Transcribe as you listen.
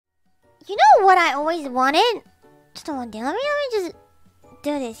You know what I always wanted? Just one thing. Let me just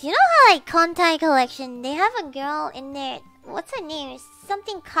do this. You know how like Kontai Collection, they have a girl in there. What's her name?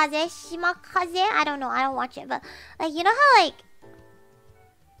 Something Kaze, Shimakaze. I don't know. I don't watch it, but like you know how like.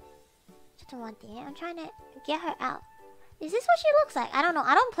 Just one thing. I'm trying to get her out. Is this what she looks like? I don't know.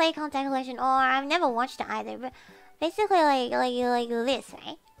 I don't play Kontai Collection, or I've never watched it either. But basically, like this,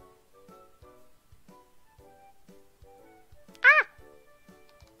 right? Ah.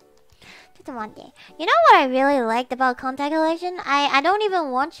 One day. You know what I really liked about Kontai Collection? I don't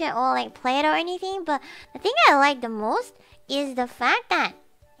even watch it or like play it or anything, but the thing I like the most is the fact that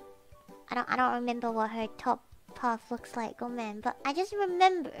I don't remember what her top half looks like, oh man, but I just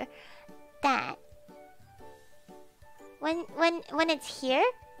remember that when it's here,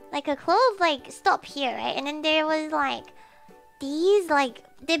 like her clothes like stop here, right? And then there was like these like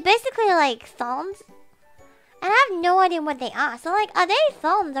they're basically like thongs. And I have no idea what they are. So like, are they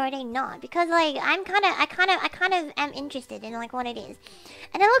thongs or are they not? Because like, I kind of am interested in like what it is.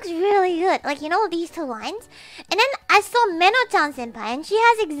 And it looks really good. Like, you know, these two lines. And then I saw Meno-chan senpai and she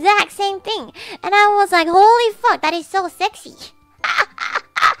has exact same thing. And I was like, holy fuck, that is so sexy.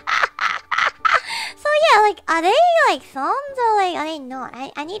 So yeah, like, are they like thongs or like, are they not?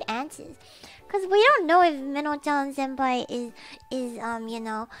 I need answers. Because we don't know if Meno-chan senpai is you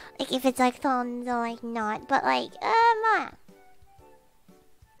know, like if it's like thongs or like not. But like, ma.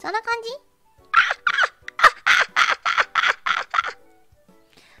 そんな感じ?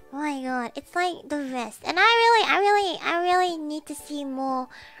 Oh my god, it's like the vest. And I really need to see more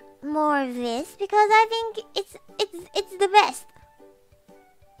of this because I think it's the best.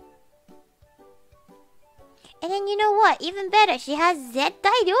 And then you know what? Even better, she has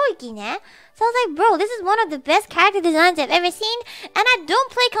Zettai Ryoiki, ne? So I was like, bro, this is one of the best character designs I've ever seen. And I don't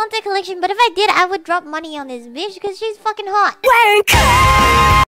play Kontai Collection, but if I did, I would drop money on this bitch because she's fucking hot. Wanker!